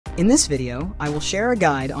In this video, I will share a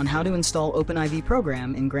guide on how to install OpenIV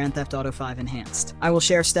program in Grand Theft Auto V Enhanced. I will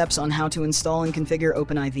share steps on how to install and configure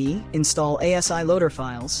OpenIV, install ASI Loader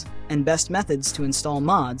files, and best methods to install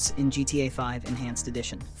mods in GTA 5 Enhanced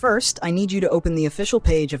Edition. First, I need you to open the official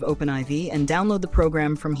page of OpenIV and download the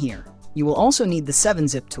program from here. You will also need the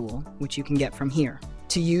 7-zip tool, which you can get from here.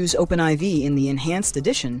 To use OpenIV in the Enhanced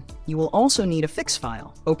Edition, you will also need a fix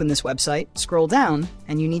file. Open this website, scroll down,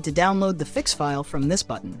 and you need to download the fix file from this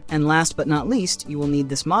button. And last but not least, you will need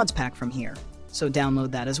this mods pack from here. So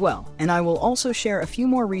download that as well. And I will also share a few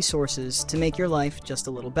more resources to make your life just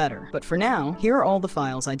a little better. But for now, here are all the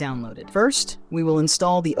files I downloaded. First, we will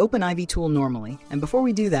install the OpenIV tool normally, and before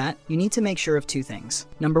we do that, you need to make sure of two things.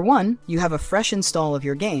 Number one, you have a fresh install of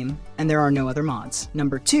your game, and there are no other mods.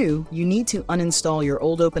 Number two, you need to uninstall your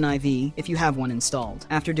old OpenIV if you have one installed.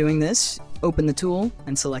 After doing this, open the tool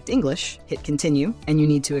and select English, hit continue, and you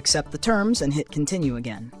need to accept the terms and hit continue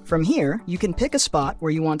again. From here, you can pick a spot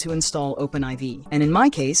where you want to install OpenIV, and in my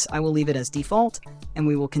case, I will leave it as default, and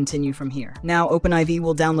we will continue from here. Now, OpenIV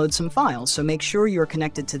will download some files, so make sure you are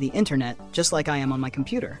connected to the internet, just like I am on my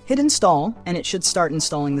computer. Hit install, and it should start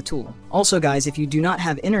installing the tool. Also guys, if you do not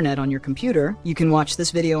have internet on your computer, you can watch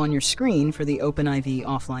this video on your screen for the OpenIV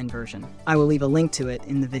offline version. I will leave a link to it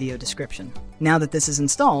in the video description. Now that this is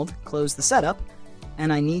installed, close the setup,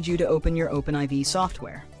 and I need you to open your OpenIV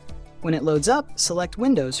software. When it loads up, select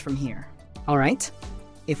Windows from here. Alright,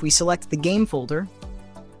 if we select the game folder,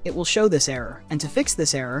 it will show this error, and to fix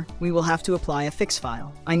this error, we will have to apply a fix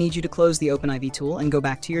file. I need you to close the OpenIV tool and go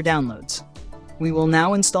back to your downloads. We will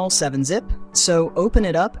now install 7-zip, so open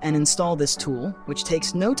it up and install this tool, which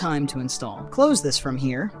takes no time to install. Close this from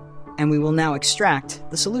here, and we will now extract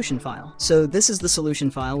the solution file. So this is the solution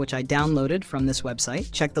file which I downloaded from this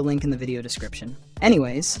website. Check the link in the video description.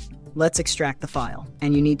 Anyways, let's extract the file.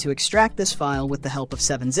 And you need to extract this file with the help of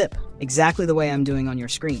 7-zip, exactly the way I'm doing on your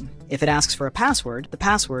screen. If it asks for a password, the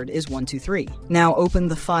password is 123. Now open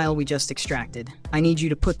the file we just extracted. I need you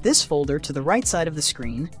to put this folder to the right side of the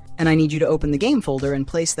screen, and I need you to open the game folder and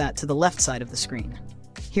place that to the left side of the screen.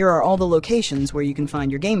 Here are all the locations where you can find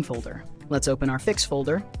your game folder. Let's open our fix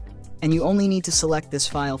folder, and you only need to select this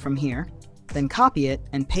file from here, then copy it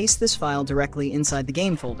and paste this file directly inside the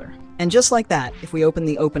game folder. And just like that, if we open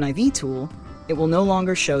the OpenIV tool, it will no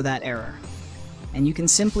longer show that error. And you can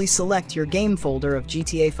simply select your game folder of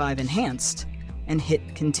GTA 5 Enhanced and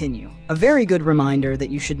hit continue. A very good reminder that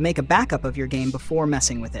you should make a backup of your game before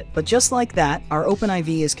messing with it. But just like that, our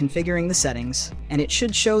OpenIV is configuring the settings, and it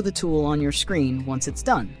should show the tool on your screen once it's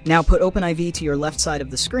done. Now put OpenIV to your left side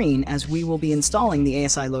of the screen, as we will be installing the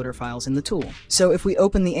ASI Loader files in the tool. So if we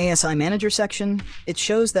open the ASI Manager section, it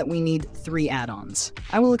shows that we need 3 add-ons.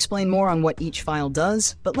 I will explain more on what each file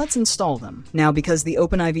does, but let's install them. Now because the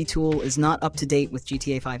OpenIV tool is not up to date with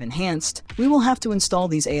GTA 5 Enhanced, we will have to install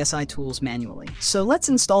these ASI tools manually. So let's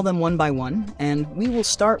install them one by one, and we will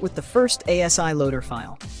start with the first ASI Loader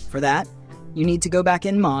file. For that, you need to go back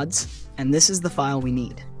in Mods, and this is the file we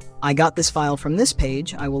need. I got this file from this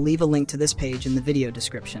page. I will leave a link to this page in the video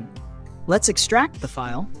description. Let's extract the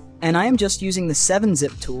file, and I am just using the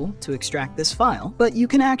 7-zip tool to extract this file, but you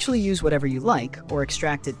can actually use whatever you like or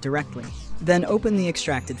extract it directly. Then open the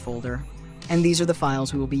extracted folder, and these are the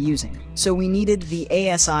files we will be using. So we needed the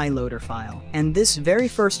ASI Loader file, and this very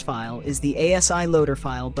first file is the ASI Loader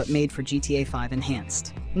file but made for GTA 5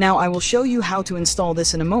 Enhanced. Now I will show you how to install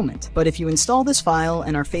this in a moment, but if you install this file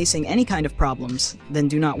and are facing any kind of problems, then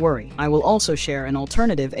do not worry. I will also share an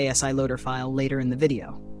alternative ASI Loader file later in the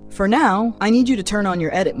video. For now, I need you to turn on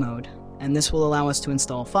your edit mode, and this will allow us to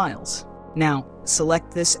install files. Now,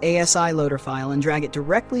 select this ASI Loader file and drag it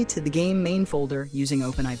directly to the game main folder using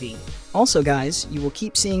OpenIV. Also guys, you will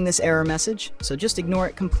keep seeing this error message, so just ignore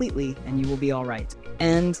it completely and you will be alright.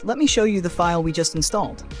 And let me show you the file we just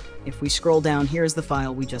installed. If we scroll down, here is the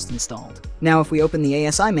file we just installed. Now if we open the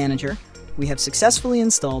ASI Manager, we have successfully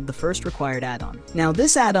installed the first required add-on. Now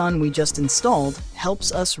this add-on we just installed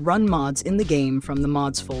helps us run mods in the game from the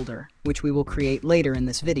mods folder, which we will create later in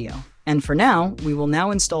this video. And for now, we will now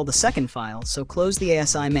install the second file, so close the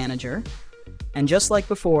ASI Manager, and just like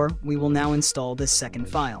before, we will now install this second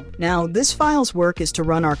file. Now, this file's work is to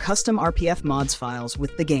run our custom RPF mods files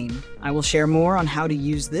with the game. I will share more on how to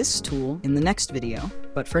use this tool in the next video,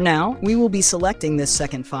 but for now, we will be selecting this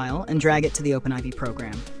second file and drag it to the OpenIV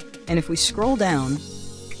program. And if we scroll down,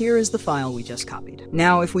 here is the file we just copied.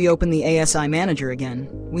 Now, if we open the ASI Manager again,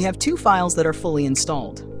 we have 2 files that are fully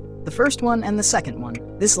installed. the first one and the second one.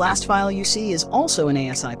 This last file you see is also an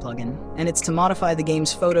ASI plugin, and it's to modify the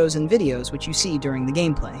game's photos and videos which you see during the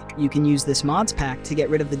gameplay. You can use this mods pack to get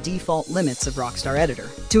rid of the default limits of Rockstar Editor.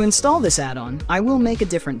 To install this add-on, I will make a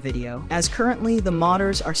different video, as currently the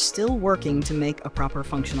modders are still working to make a proper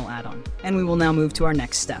functional add-on. And we will now move to our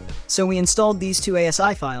next step. So we installed these two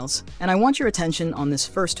ASI files, and I want your attention on this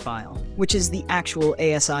first file, which is the actual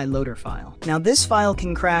ASI Loader file. Now this file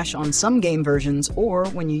can crash on some game versions or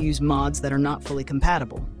when you use mods that are not fully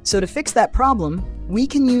compatible. So to fix that problem, we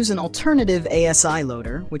can use an alternative ASI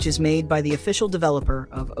loader, which is made by the official developer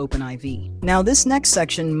of OpenIV. Now this next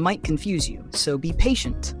section might confuse you, so be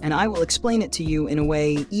patient, and I will explain it to you in a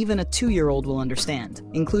way even a 2-year-old will understand,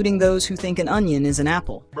 including those who think an onion is an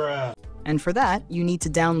apple. Bruh. And for that, you need to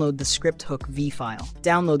download the script hook V file.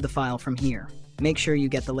 Download the file from here. Make sure you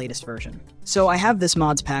get the latest version. So I have this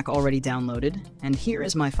mods pack already downloaded, and here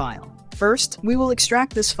is my file. First, we will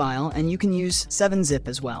extract this file, and you can use 7-zip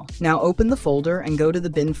as well. Now open the folder and go to the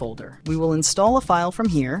bin folder. We will install a file from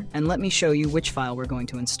here, and let me show you which file we're going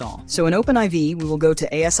to install. So in OpenIV, we will go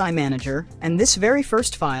to ASI Manager, and this very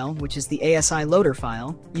first file, which is the ASI Loader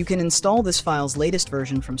file, you can install this file's latest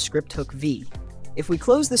version from script hook V. If we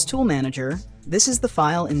close this tool manager, this is the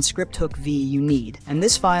file in script hook V you need, and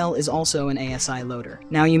this file is also an ASI loader.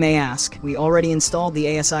 Now you may ask, we already installed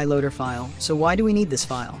the ASI loader file, so why do we need this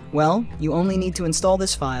file? Well, you only need to install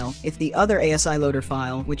this file if the other ASI loader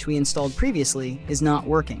file, which we installed previously, is not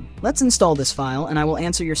working. Let's install this file, and I will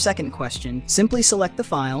answer your second question. Simply select the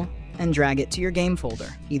file and drag it to your game folder,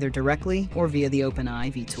 either directly or via the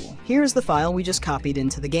OpenIV tool. Here is the file we just copied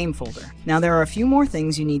into the game folder. Now there are a few more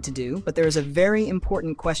things you need to do, but there is a very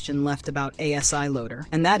important question left about ASI Loader,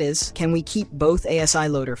 and that is, can we keep both ASI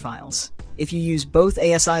Loader files? If you use both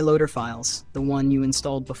ASI Loader files, the one you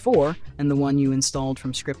installed before and the one you installed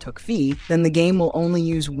from script hook V, then the game will only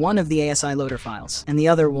use one of the ASI Loader files, and the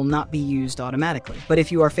other will not be used automatically. But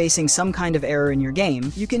if you are facing some kind of error in your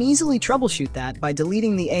game, you can easily troubleshoot that by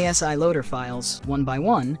deleting the ASI Loader files one by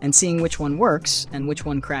one and seeing which one works and which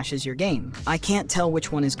one crashes your game. I can't tell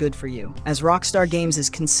which one is good for you, as Rockstar Games is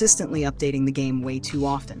consistently updating the game way too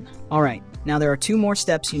often. Alright, now there are 2 more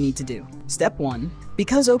steps you need to do. Step 1.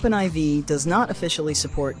 Because OpenIV does not officially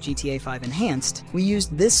support GTA 5 Enhanced, we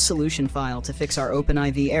used this solution file to fix our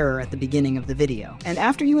OpenIV error at the beginning of the video. And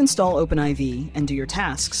after you install OpenIV and do your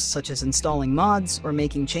tasks, such as installing mods or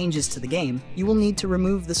making changes to the game, you will need to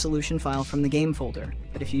remove the solution file from the game folder.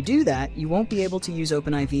 But if you do that, you won't be able to use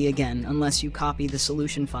OpenIV again unless you copy the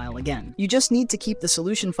solution file again. You just need to keep the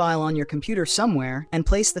solution file on your computer somewhere and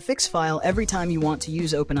place the fix file every time you want to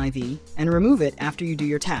use OpenIV and remove it after you do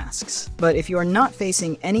your tasks. But if you are not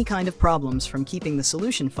facing any kind of problems from keeping the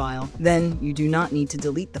solution file, then you do not need to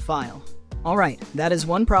delete the file. Alright, that is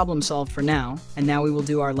one problem solved for now, and now we will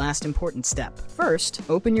do our last important step. First,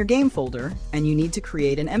 open your game folder, and you need to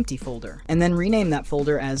create an empty folder, and then rename that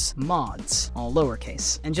folder as mods, all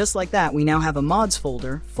lowercase. And just like that, we now have a mods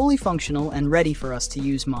folder, fully functional and ready for us to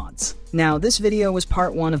use mods. Now, this video was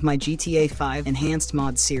part 1 of my GTA 5 Enhanced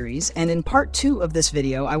Mods series, and in part 2 of this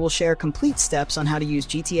video, I will share complete steps on how to use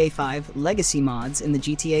GTA 5 Legacy mods in the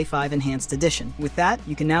GTA 5 Enhanced Edition. With that,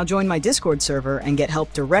 you can now join my Discord server and get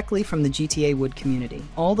help directly from the GTA Wood community.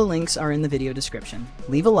 All the links are in the video description.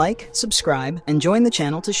 Leave a like, subscribe, and join the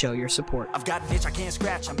channel to show your support. I've got an itch I can't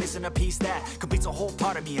scratch, I'm missing a piece that completes a whole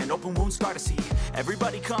part of me, an open wound scar to see.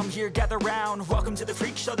 Everybody come here, gather round, welcome to the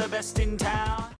freak show, the best in town.